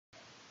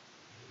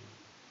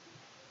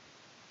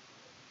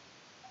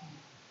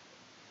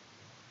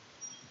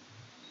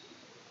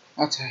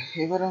আচ্ছা,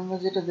 এবার আমরা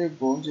যেটা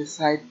দেখবো যে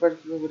সাইড বার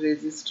কিভাবে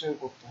রেজিস্টার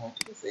করতে হয়।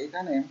 ঠিক আছে,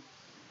 এখানে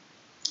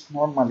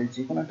নর্মালি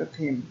যে কোনো একটা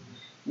থিম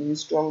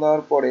ইনস্টল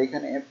দেওয়ার পরে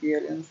এখানে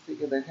অ্যাপিয়ারেন্স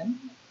থেকে দেখেন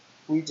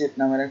উইজেট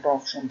নামের একটা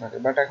অপশন থাকে,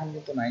 বাট এখন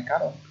কিন্তু নাই,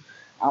 কারণ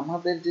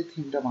আমাদের যে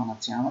থিমটা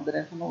বানাচ্ছি আমাদের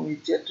এখনো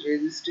উইজেট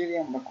রেজিস্ট্রি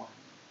আমরা করি,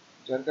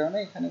 যার কারণে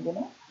এখানে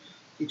কোনো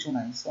কিছু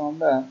নাই। সো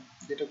আমরা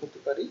যেটা করতে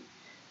পারি,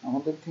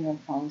 আমাদের থিমের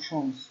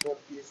ফাংশনস ডট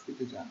পিএইচপি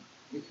তে যান,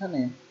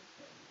 এখানে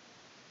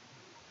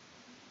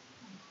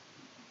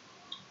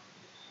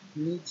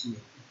নিচে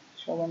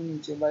সবার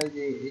নিচে বা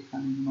যে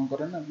এখানে মনে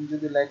করেন আপনি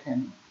যদি লেখেন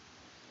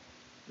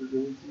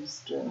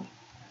রেজিস্টার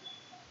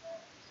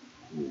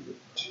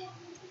উইজেট,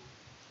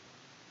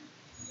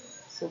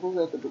 সাপোজ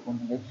এতটুকু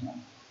লিখলাম,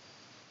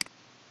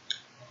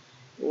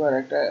 এবার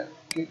একটা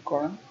ক্লিক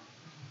করেন,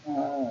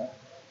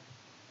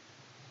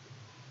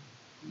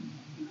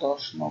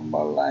 10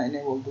 নম্বর লাইনে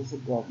বলতেছে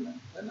প্রবলেম,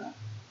 তাই না?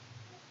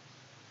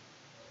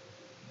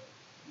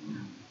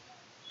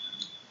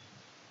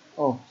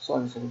 ও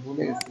সরি সরি,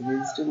 ভুলে গেছি,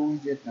 রেজিস্টার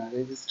উইজেট না,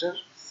 রেজিস্টার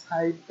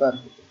সাইড বার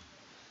হতো।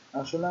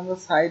 আসলে আমরা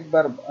সাইড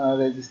বার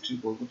রেজিস্ট্রি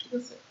করবো, ঠিক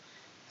আছে?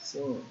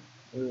 সো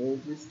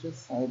রেজিস্টার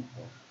সাইড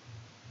বার,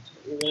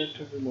 এবার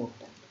একটা রিলোড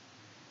দেন,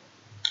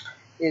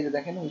 এই যে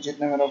দেখেন উইজেট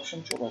নামের অপশন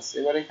চলে আসছে।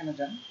 এবার এখানে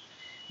যান,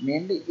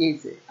 মেনলি এই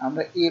যে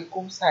আমরা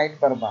এরকম সাইড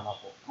বার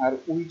বানাবো, আর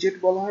উইজেট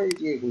বলা হয় এই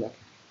যে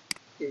এগুলাকে,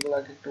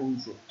 এগুলাকে একটা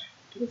উইজেট,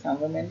 ঠিক আছে?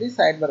 আমরা মেনলি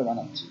সাইড বার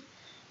বানাচ্ছি।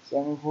 সো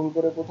আমি ভুল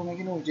করে প্রথমে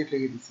এখানে উইজেট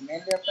লিখে দিচ্ছি,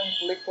 মেনলি আপনার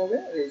লিখতে হবে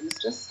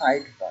রেজিস্টার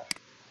সাইড বার।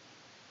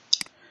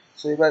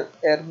 সো এবার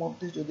এর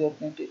মধ্যে যদি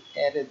আপনি একটি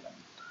অ্যারে দেন,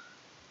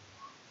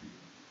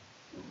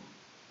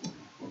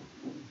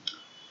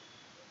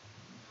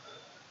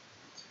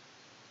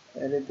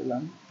 অ্যারে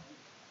দিলাম,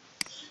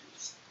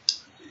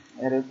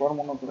 এর পর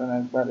মনে করেন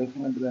একবার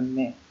এখানে দিলেন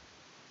নেম,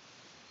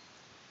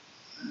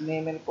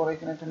 নেমের পর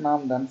এখানে একটা নাম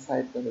দেন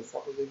সাইড বারে,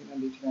 সাপোজ এখানে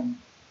লিখলেন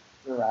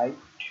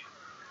রাইট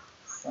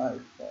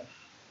সাইড বার,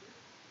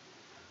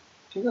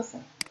 ঠিক আছে?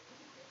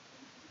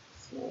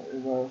 সো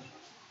এবার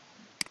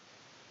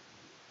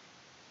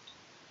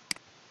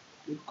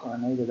ক্লিক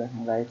করেন, এই যে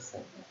দেখেন রাইট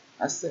সাইড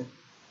আসছে,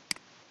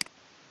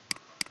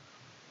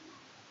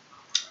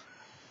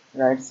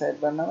 রাইট সাইড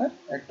বার নামের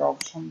একটা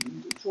অপশন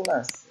কিন্তু চলে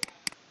আসছে।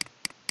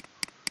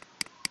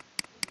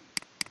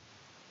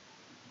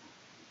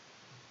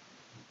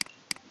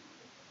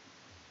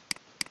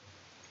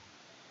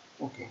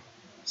 ওকে,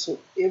 সো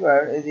এবার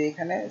এই যে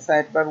এখানে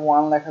সাইড বার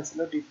 1 লেখা ছিল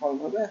ডিফল্ট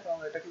ভাবে, এখন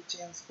আমরা এটাকে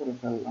চেঞ্জ করে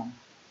ফেললাম,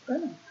 তাই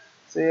না?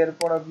 সো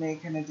এরপর আপনি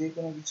এখানে যে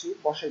কোনো কিছু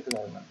বসাইতে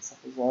পারবেন,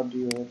 সাপোজ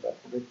অডিও,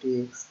 তারপরে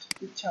টেক্সট,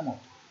 ইচ্ছা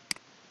মতো।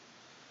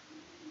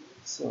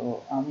 সো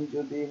আমি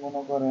যদি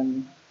মনে করেন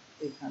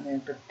এখানে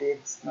একটা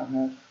টেক্সট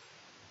নামের,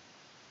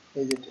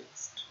 এই যে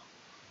টেক্সট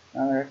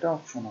নামের একটা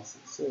অপশন আছে,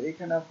 সো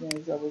এখানে আপনি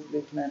সাপোজ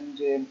লিখলেন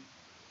যে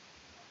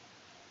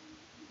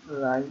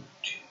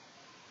রাইট,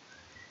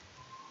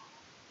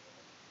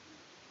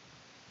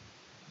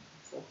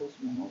 সাপোজ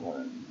মনে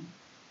করেন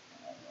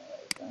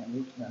এখানে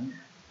লিখলেন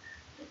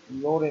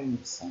লোরেন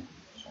ইপসন,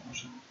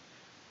 সমস্যা নেই,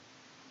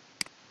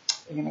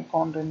 এখানে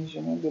কন্টেন্ট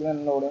হিসেবে দিলেন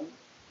লোরেন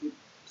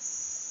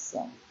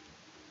ইপসন,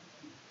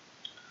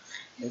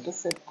 এটা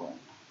সেভ করেন।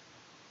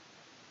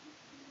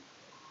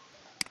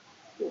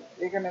 তো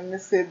এখানে এমনি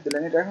সেভ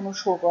দিলেন, এটা এখনো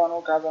শো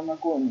করানোর কাজ আমরা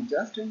করিনি,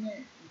 জাস্ট এমনি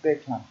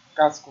দেখলাম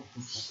কাজ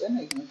করতেছে, তাই না?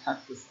 এখানে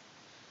থাকতেছে।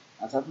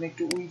 আচ্ছা, আপনি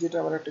একটু উইজেট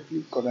আবার একটা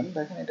ক্লিক করেন,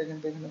 দেখেন এটা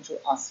কিন্তু এখানে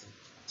আছে,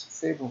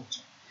 সেভ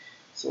হচ্ছে।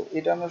 সো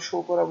এটা আমরা শো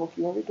করাবো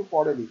কিভাবে একটু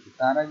পরে দেখি,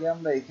 তার আগে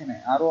আমরা এখানে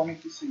আরো অনেক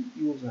কিছু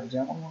ইউজ হয়,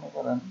 যেমন মনে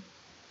করেন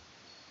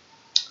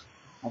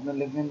আপনি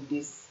লিখবেন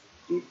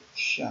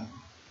ডিসক্রিপশন,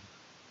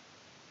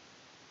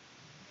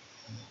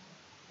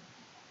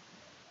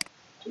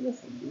 ঠিক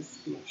আছে?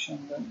 ডিসক্রিপশন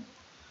দেন,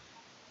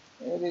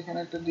 এর এখানে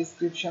একটা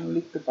ডিসক্রিপশন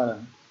লিখতে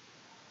পারেন,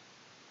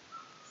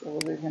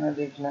 সাপোজ এখানে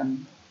লিখলেন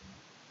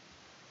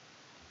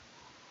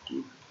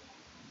keep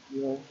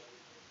your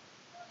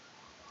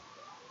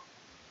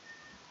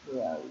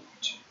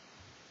right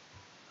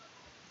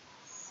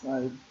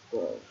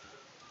sidebar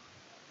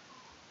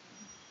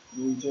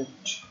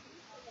widget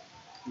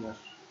here,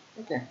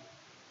 okay?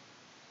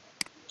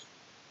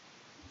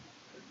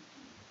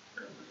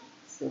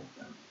 Save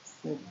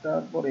save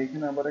দেওয়ার পরে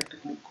এখানে আবার একটা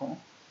ক্লিক করুন,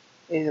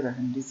 এই যে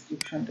দেখেন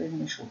ডিসক্রিপশনটা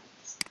এখানে শো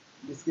করছে,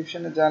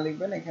 ডিসক্রিপশনে যা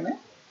লিখবেন এখানে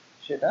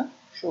সেটা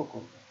শো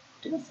করবে,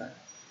 ঠিক আছে?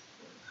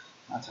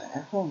 আচ্ছা,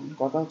 এখন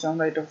কথা হচ্ছে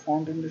আমরা এটা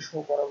ফন্ট এন্ডে শো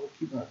করাবো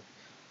কিভাবে।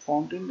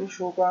 ফন্ট এন্ডে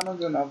শো করানোর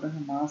জন্য আপনাকে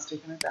মাস্ট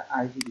এখানে একটা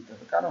আইডি দিতে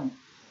হবে, কারণ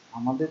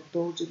আমাদের তো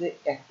হচ্ছে যে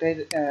একটাই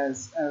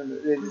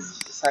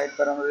সাইট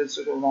বার আমরা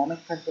রেজিস্টার করবো, অনেক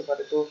থাকতে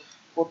পারে, তো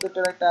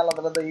প্রত্যেকটার একটা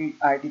আলাদা আলাদা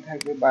আইডি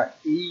থাকবে, বা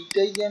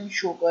এইটাই যে আমি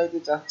শো করাইতে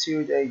চাচ্ছি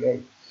ওই জায়গায়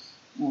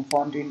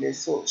ফন্ট এন্ডে,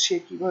 সো সে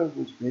কিভাবে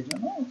বুঝবে, এই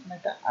জন্য এখানে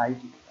একটা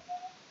আইডি।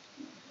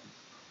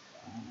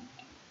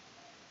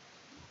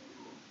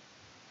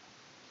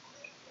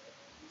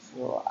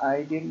 সো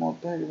আইডির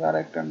মধ্যে এবার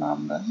একটা নাম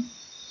দেন,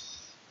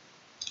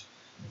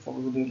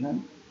 সাপোজ দিলেন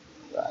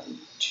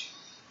রাইট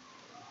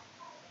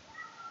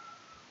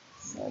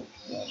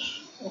সাইডবার,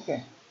 ওকে?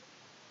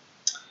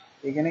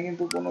 এখানে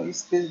কিন্তু কোনো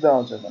স্পেস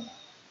দেওয়া যাবে না,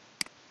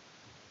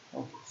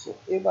 ওকে, সো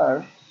এবার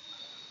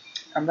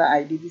আমরা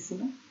আইডি দিছি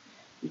না,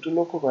 একটু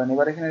লক্ষ্য করেন,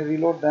 এবার এখানে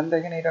রিলোড দেন,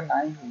 দেখেন এটা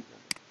নাই হয়ে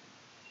যাবে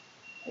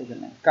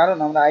এখানে, কারণ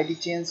আমরা আইডি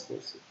চেঞ্জ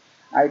করছি,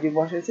 আইডি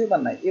বসাইছি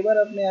এবার নাই। এবার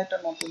আপনি একটা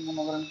নতুন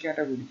মনে করেন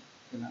ক্যাটাগরি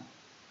দিলাম,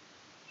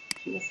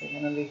 ঠিক আছে,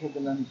 এখানে লিখে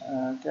দিলেন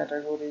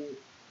ক্যাটাগরি,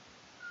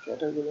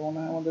 ক্যাটাগরি মনে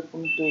হয় আমাদের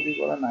কোনো তৈরি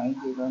করা নাই,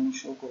 যে কারণে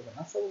শো করবে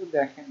না। সব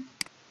দেখেন,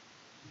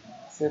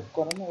 সেভ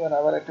করেন, এবার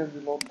আবার একটা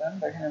রিলোড দেন,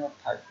 দেখেন এবার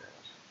থাকবে,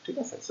 ঠিক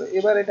আছে। সো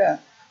এবার এটা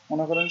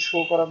মনে করেন শো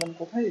করাবেন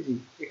কোথায়, জি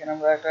এখানে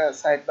আমরা একটা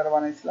সাইড বার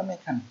বানাইছিলাম,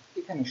 এখানে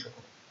এখানে শো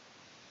করবেন।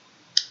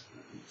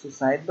 সো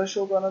সাইড বার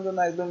শো করানোর জন্য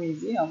একদম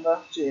ইজি, আমরা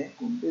হচ্ছে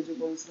কোন পেজে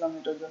করেছিলাম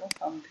এটার জন্য,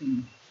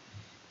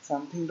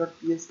 সামথিং ডট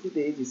পিএইচপি তে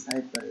এই যে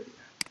সাইড বার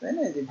এরিয়া, তাই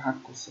না, এই যে ভাগ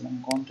করছিলাম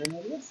content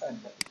area side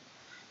bar.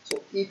 So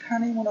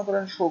এখানেই মনে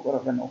করেন শো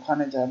করাবেন,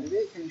 ওখানে যা দিবে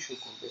এখানে শো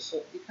করবে। সো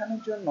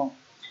এখানের জন্য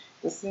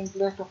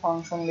সিম্পলি একটা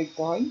ফাংশন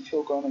লিখতে হয় শো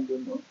করানোর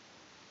জন্য,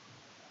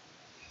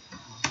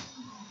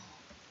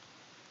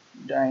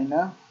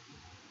 ডাইনামিক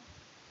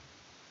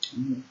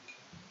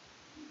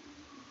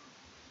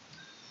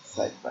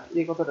সাইড বার,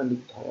 এই কথাটা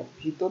লিখতে হয়, আর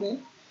ভিতরে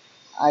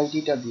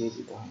আইডিটা দিয়ে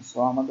দিতে হয়। সো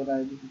আমাদের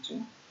আইডি হচ্ছে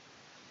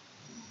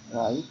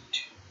রাইট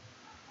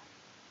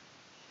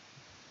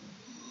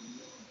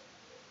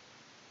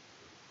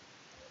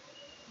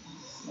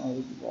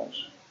সাইড বার,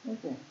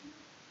 ওকে।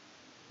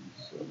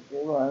 সো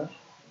এবার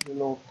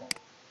রিলোড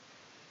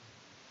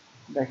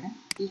দেখেন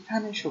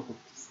এখানে শো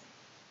করতেছে,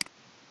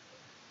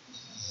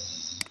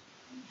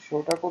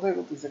 শোটা কোথায়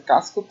করতেছে,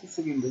 কাজ করতেছে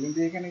কিন্তু, কিন্তু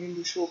এখানে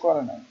কিন্তু শো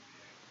করে নাই,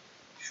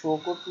 শো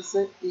করতেছে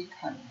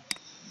এইখানে।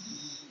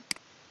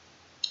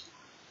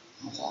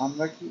 আচ্ছা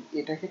আমরা কি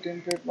এটাকে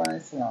টেমপ্লেট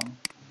বানাইছিলাম,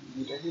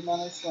 এটা কি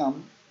বানাইছিলাম,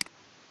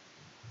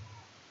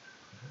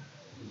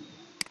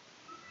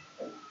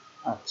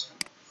 আচ্ছা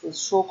তো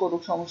শো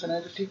করুক, সমস্যা নেই,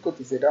 এটা ঠিক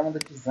করতেছে, এটা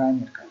আমাদের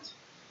ডিজাইনের কাজ,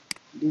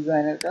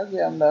 ডিজাইনের কাজ যে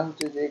আমরা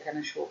হচ্ছে যে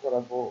এখানে শো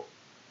করাবো,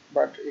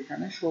 বাট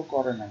এখানে শো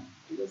করে নাই,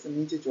 ঠিক আছে,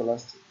 নিচে চলে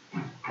আসছে।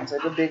 আচ্ছা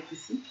এটা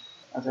দেখতেছি।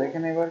 আচ্ছা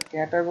এখানে এবার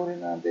ক্যাটাগরি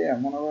না দেয়া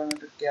মনে করেন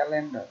একটা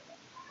ক্যালেন্ডার,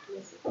 ঠিক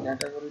আছে,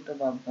 ক্যাটাগরিটা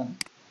বাদ দেন,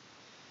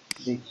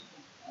 দেখি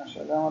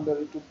আসলে আমাদের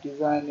একটু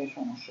ডিজাইনের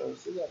সমস্যা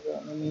হচ্ছে, যার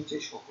কারণে নিচে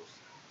শো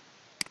করছে,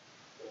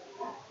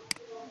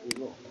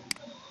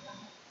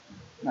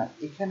 না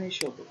এখানেই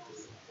শো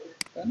করতেছে,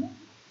 তাই না,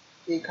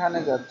 এখানে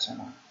যাচ্ছে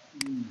না।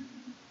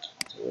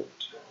 আচ্ছা wait,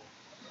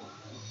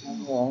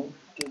 আমরা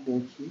একটু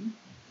দেখি,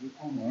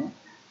 এখানে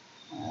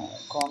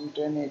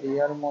কন্টেন্ট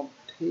এরিয়ার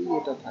মধ্যেই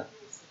এটা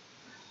থাকতেছে,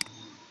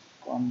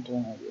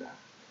 content area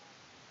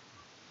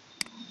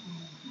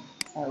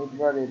side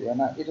bar area,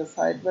 না এটা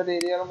সাইড বার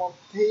এরিয়ার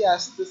মধ্যেই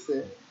আসতেছে,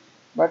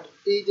 বাট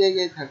এই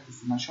জায়গায়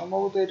থাকতেছে না,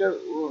 সম্ভবত এটার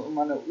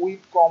মানে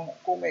উইথ কম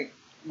কমে,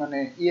 মানে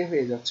ইয়ে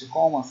হয়ে যাচ্ছে,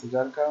 কম আছে,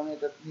 যার কারণে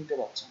এটা নিতে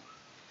পারছে না।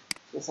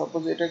 তো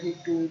সাপোজ এটাকে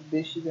একটু উইথ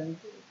বেশি দেন,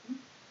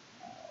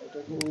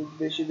 এটাকে উইথ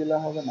বেশি দিলে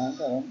হবে না,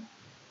 কারণ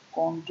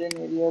কন্টেন্ট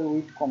এরিয়ার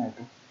উইথ কমে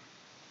তো,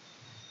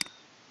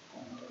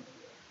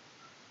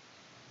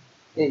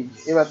 এই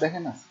এবার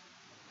দেখেন না,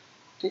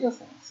 ঠিক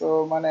আছে। সো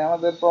মানে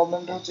আমাদের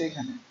প্রবলেমটা হচ্ছে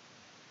এখানে,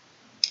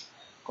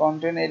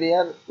 কন্টেন্ট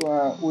এরিয়ার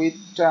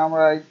উইথটা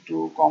আমরা একটু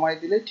কমাই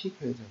দিলে ঠিক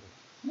হয়ে যাবে,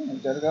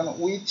 যার কারণে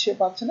উইথ সে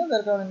পাচ্ছে না,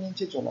 যার কারণে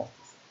নিচে চলে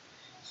আসতেছে।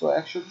 সো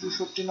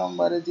 164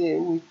 নম্বরে যে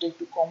উইথটা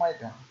একটু কমাই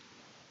দেন,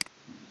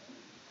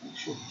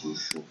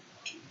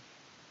 164,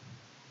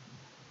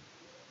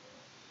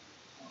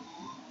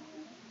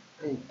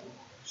 এই তো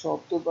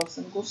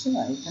 70% করছি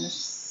না, এখানে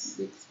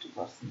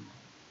 60%,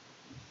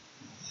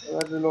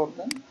 এবার রিলোড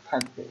দেন,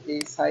 থাকবে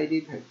এই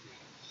সাইডেই থাকবে।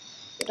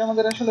 এটা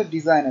আমাদের আসলে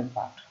ডিজাইনের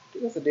পার্ট,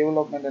 ঠিক আছে,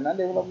 ডেভেলপমেন্টে না,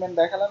 ডেভেলপমেন্ট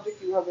দেখালাম যে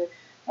কিভাবে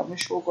আপনি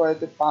শো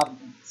করাতে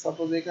পারবেন।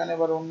 সাপোজ এখানে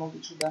এবার অন্য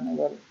কিছু দেন,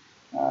 এবার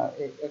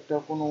একটা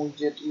কোনো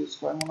উইজেট ইউজ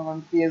করেন, মনে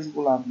করেন পেজ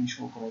গুলো আপনি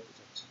শো করাতে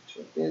চাচ্ছেন, সো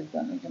পেজ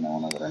দেন, এখানে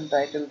মনে করেন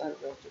টাইটেল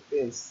থাকবে হচ্ছে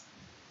পেজ,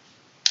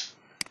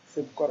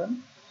 সেভ করেন,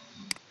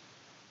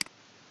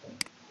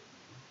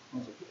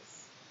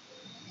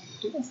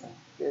 ঠিক আছে,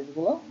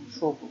 পেজগুলো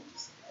শো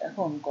করতেছে।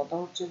 এখন কথা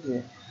হচ্ছে যে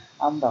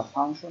আমরা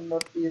ফাংশন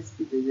ডট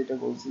পিএইচপি তে যেটা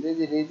বলছি,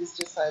 যে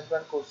রেজিস্টার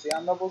সাইডবার করছি,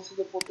 আমরা বলছি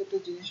যে প্রত্যেকটা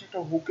জিনিস একটা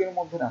হুকের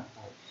মধ্যে রাখতে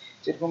হয়,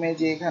 যেরকম এই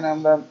যে এখানে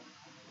আমরা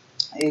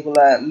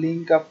এগুলা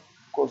লিঙ্ক আপ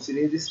করছি,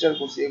 রেজিস্টার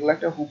করছি, এগুলো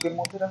একটা হুকের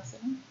মধ্যে রাখছে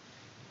না,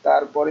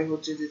 তারপরে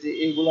হচ্ছে যে যে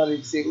এগুলা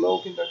লিখছি, এগুলোও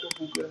কিন্তু একটা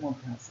হুকের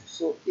মধ্যে আছে।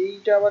 সো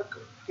এইটা আবার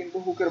কিন্তু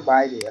হুকের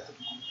বাইরে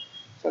এতটুকু,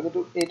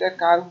 এতটুকু এটা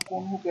কার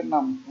কোন হুকের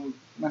নাম,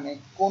 মানে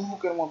কোন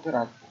হুকের মধ্যে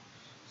রাখবো।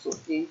 সো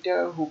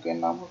এইটার হুকের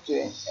নাম হচ্ছে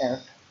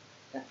অ্যাড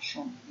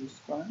অ্যাকশন ইউজ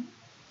করেন,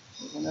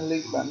 এখানে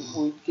লিখবেন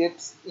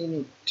উইকেটস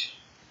ইনিট,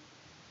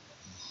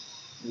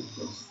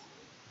 উইকেটস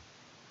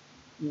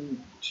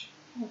ইনিট,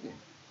 ওকে।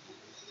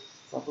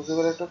 সাপোজ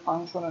এবার একটা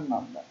ফাংশনের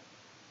নাম দেন,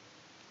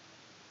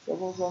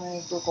 সাপোজ আমি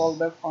একটু কল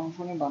ব্যাক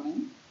ফাংশনই বানাই,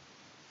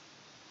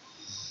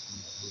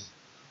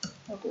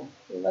 ওকে।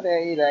 এবারে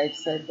এই রাইট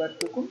সাইড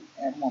বারটুকু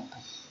এর মধ্যে,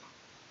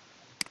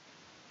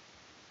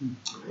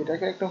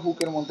 এটাকে একটা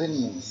হুকের মধ্যে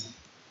নিয়ে নিছি,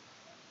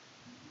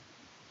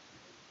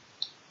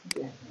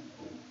 ওকে।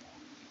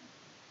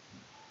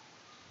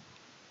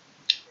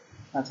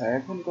 আচ্ছা,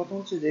 এখন কথা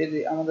হচ্ছে যে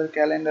আমাদের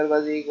ক্যালেন্ডার বা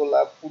যেগুলা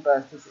ফুটা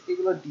আসতেছে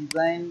এগুলো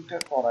ডিজাইনটা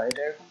করা,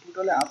 এটা এখন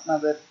টোটালি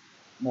আপনাদের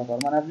ব্যাপার।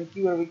 মানে আপনি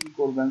কিভাবে কি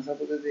করবেন।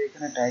 সাপোজ যে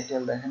এখানে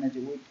টাইটেল দেখেন, যে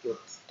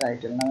উইডগেট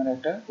টাইটেল নামের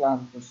একটা ক্লাস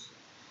বসছে,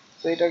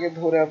 তো এটাকে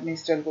ধরে আপনি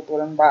স্টাইল করতে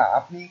পারেন, বা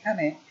আপনি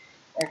এখানে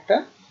একটা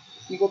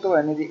কি করতে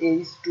পারেন, যে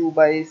h2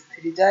 বা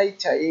h3 যা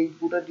ইচ্ছা এই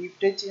পুরো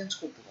ডিপটাই চেঞ্জ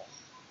করতে পারেন।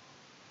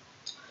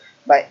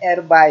 বা এর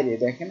বাইরে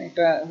দেখেন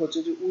এটা হচ্ছে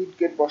যে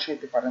উইডগেট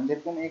বসাইতে পারেন,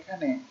 যেরকম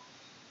এখানে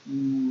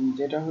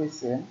যেটা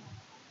হয়েছে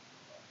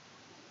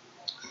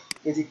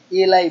এই যে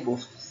এলআই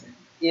বসতেছে,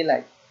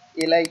 এলআই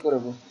এলআই করে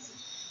বসতেছে।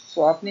 সো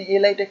আপনি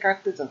এলআইটা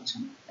কাটতে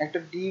চাচ্ছেন, একটা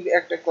ডিভ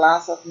একটা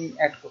ক্লাস আপনি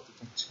অ্যাড করতে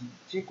চাচ্ছেন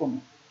যে কোনো,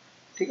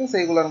 ঠিক আছে,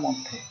 এগুলোর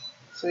মধ্যে।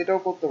 সো এটাও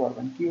করতে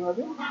পারবেন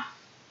কিভাবে,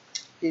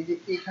 এই যে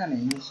এখানে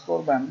ইউজ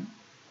করবেন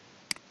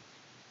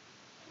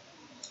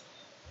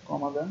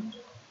কমা দেন,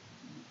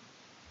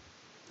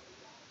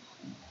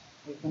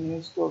 এখানে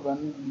ইউজ করবেন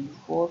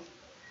বিফোর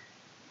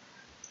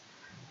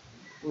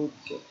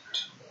উইডগেট,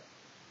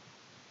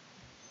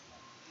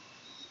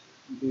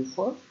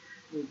 বিফোর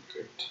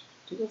উইডগেট,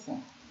 ঠিক আছে।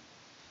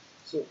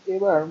 সো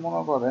এবার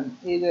মনে করেন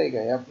এই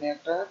জায়গায় আপনি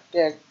একটা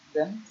ট্যাগ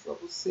দেন,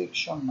 সাপোজ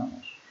সেকশন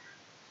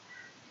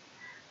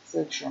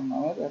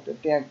নামের একটা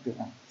ট্যাগ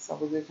দিলাম।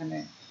 সাপোজ এখানে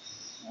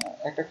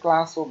একটা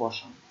ক্লাসও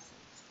বসান,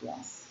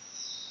 ক্লাস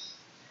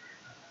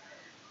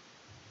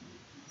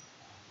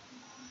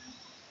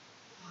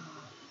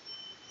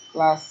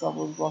ক্লাস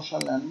সাপোজ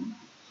বসালেন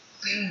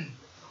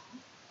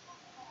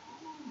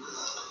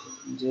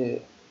যে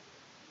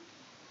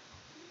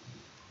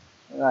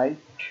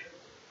রাইট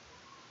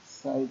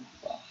সাইড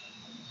বার।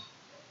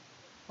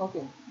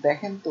 ওকে,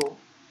 দেখেন তো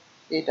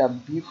এটা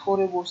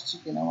বিফোরে বসছে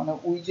কিনা, মানে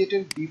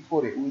উইজেটের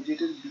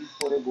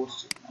বিফোরে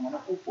বসছে কিনা, মানে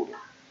উপরে।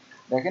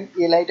 দেখেন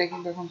এলআইটা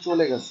কিন্তু এখন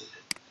চলে গেছে,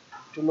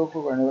 একটু লক্ষ্য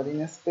করেন। এবার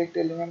ইনস্পেক্ট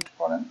এলিমেন্ট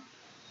করেন,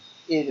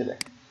 এই যে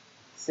দেখেন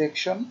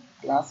সেকশন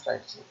ক্লাস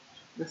রাইট সাইড,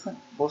 দেখছেন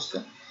বসছে।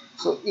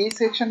 সো এই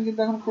সেকশন কিন্তু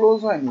এখন ক্লোজ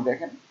হয়নি,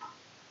 দেখেন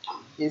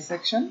এই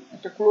সেকশন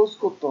একটা ক্লোজ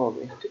করতে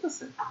হবে, ঠিক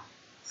আছে।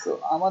 সো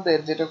আমাদের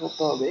যেটা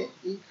করতে হবে,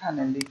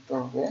 এইখানে লিখতে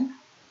হবে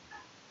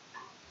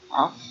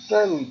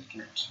আফটার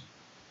উইডগেট,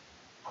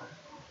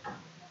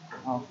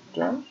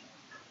 আফটার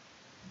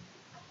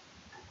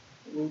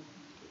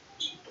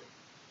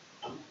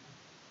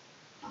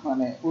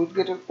মানে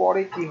উইডগেটের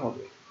পরে কি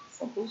হবে।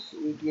 সাপোজ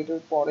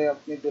উইডগেটের পরে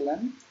আপনি দিলেন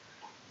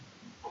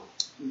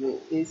যে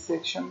এই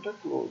সেকশনটা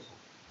ক্লোজ,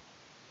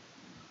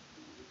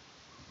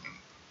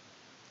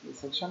 এই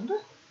সেকশনটা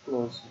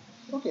ক্লোজ,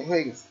 ওকে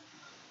হয়ে গেছে।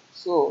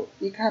 সো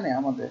এখানে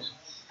আমাদের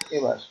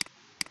এবার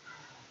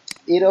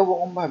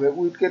এরকম ভাবে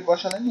উইডগেট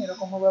বসালেন,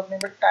 এরকম ভাবে আপনি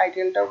এবার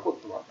টাইটেলটাও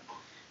করতে পারবেন।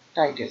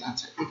 টাইটেল,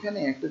 আচ্ছা এখানে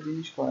একটা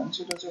জিনিস করেন,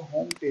 সেটা হচ্ছে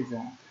হোম পেজে,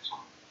 আমাদের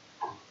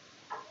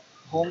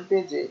হোম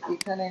পেজে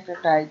এখানে একটা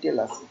টাইটেল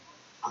আছে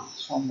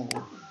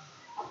সম্ভবত,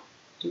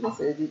 ঠিক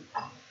আছে। এই যে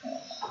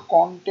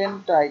কন্টেন্ট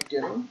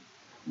টাইটেল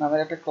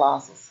নামের একটা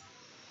ক্লাস আছে,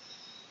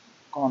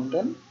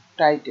 কন্টেন্ট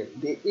টাইটেল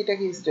দিয়ে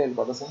এটাকে স্টাইল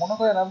করতেছে। মনে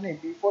করেন আপনি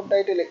বিফোর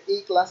টাইটেলে এই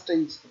ক্লাসটা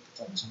ইউজ করতে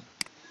চাচ্ছেন।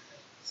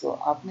 সো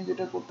আপনি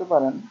যেটা করতে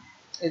পারেন,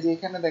 এই যে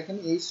এখানে দেখেন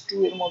h2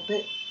 এর মধ্যে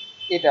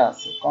এটা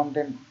আছে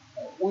কন্টেন্ট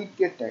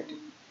উইডগেট টাইটেল।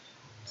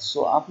 সো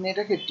আপনি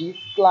এটাকে ডিভ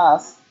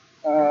ক্লাস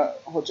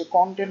হচ্ছে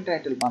কন্টেন্ট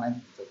টাইটেল বানাই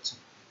দিতে চাচ্ছেন,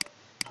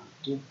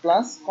 ডিভ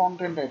ক্লাস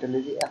কন্টেন্ট টাইটেল,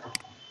 এই যে এত।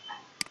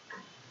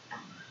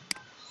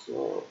 সো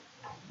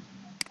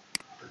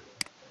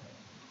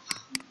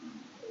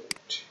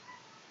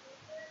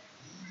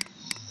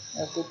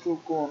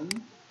এতটুকুন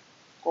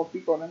কপি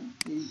করেন,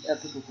 এই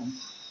এতটুকুন।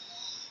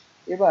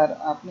 এবার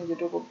আপনি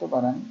যেটা করতে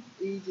পারেন,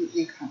 এই যে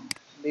এখানে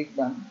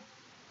লিখবেন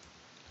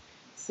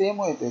সেম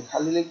ওয়েতে,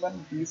 খালি লিখবেন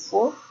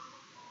বিফোর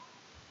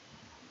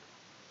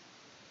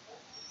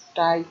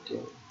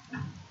টাইটেল,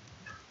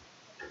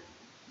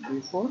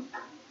 বিফোর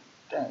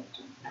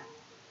টাইটেল,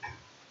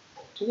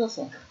 ঠিক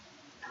আছে,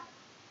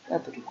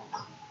 এতটুকু।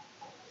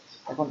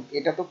 এখন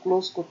এটা তো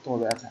ক্লোজ করতে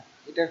হবে। আচ্ছা,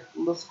 এটা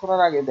ক্লোজ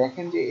করার আগে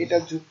দেখেন যে এটা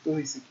যুক্ত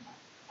হয়েছে কিনা,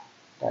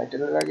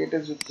 টাইটেলের আগে এটা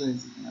যুক্ত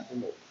হয়েছে কিনা।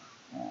 তাহলে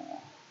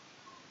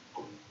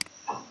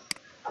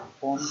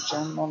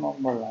 55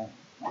 নম্বর লাইন,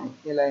 মানে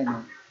এ লাইনে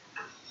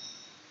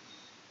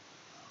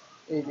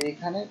এই যে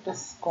এখানে একটা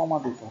কমা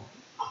দিতে হবে,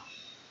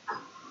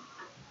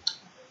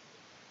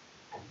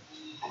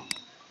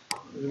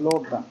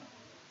 রিলোড ডান।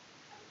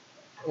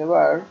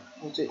 এবার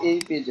হচ্ছে এই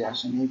পেজে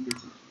আসেন, এই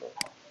পেজে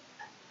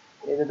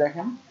এটা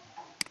দেখেন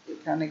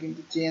এখানে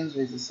কিন্তু চেঞ্জ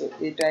হয়েছে। সো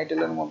এই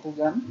টাইটেলের মধ্যে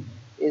যান,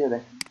 এই যে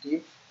দেখেন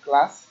ডিভ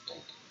ক্লাস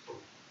টাইটেল,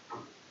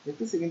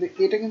 দেখতেছি কিন্তু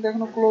এটা কিন্তু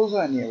এখনো ক্লোজ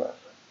হয়নি। এবার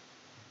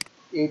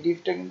এই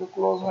ডিভটা কিন্তু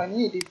ক্লোজ হয়নি,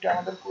 এই ডিভটা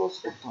আমাদের ক্লোজ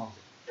করতে হবে।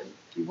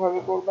 কিভাবে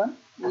করবেন,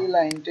 এই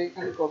লাইনটাই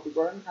খালি কপি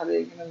করেন, খালি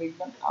এখানে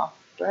লিখবেন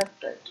আফটার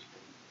টাইটেল,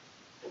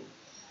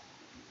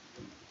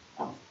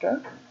 আফটার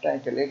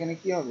টাইটেল। এখানে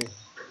কি হবে,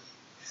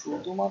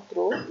 শুধুমাত্র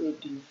এই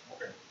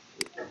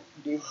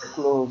ডিভ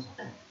ক্লোজ।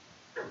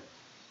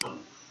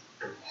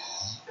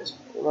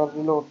 এবার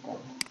রিলোড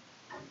করেন,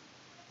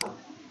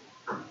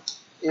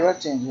 এবার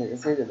চেঞ্জ হয়ে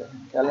গেছে, এই যে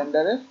দেখেন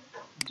ক্যালেন্ডারের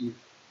ডিভ।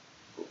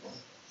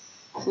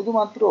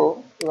 শুধুমাত্র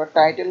এবার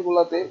টাইটেল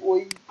গুলাতে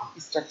ওই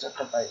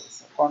স্ট্রাকচারটা পাই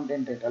গেছে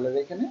কন্টেন্ট টাইটেলের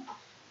এখানে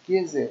কি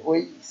হয়েছে ওই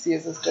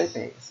সিএসএসটাই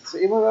পেয়ে গেছে। সো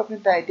এভাবে আপনি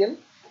টাইটেল,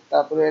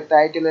 তারপরে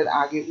টাইটেলের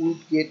আগে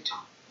উইডগেট,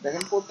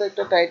 দেখেন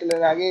প্রত্যেকটা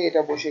টাইটেলের আগে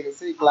এটা বসে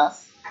গেছে এই ক্লাস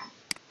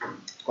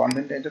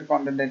কন্টেন্ট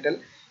টাইটেল,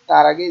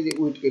 তার আগে যে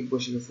উইডগেট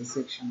বসে গেছে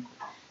সেকশন।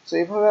 সো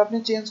এভাবে আপনি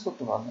চেঞ্জ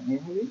করতে পারবেন,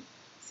 এইভাবেই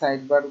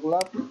সাইড বারগুলো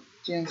আপনি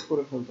চেঞ্জ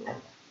করে ফেলতে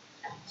পারবেন।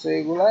 সো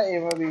এগুলা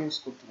এভাবে ইউজ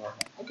করতে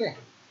পারবেন। ওকে।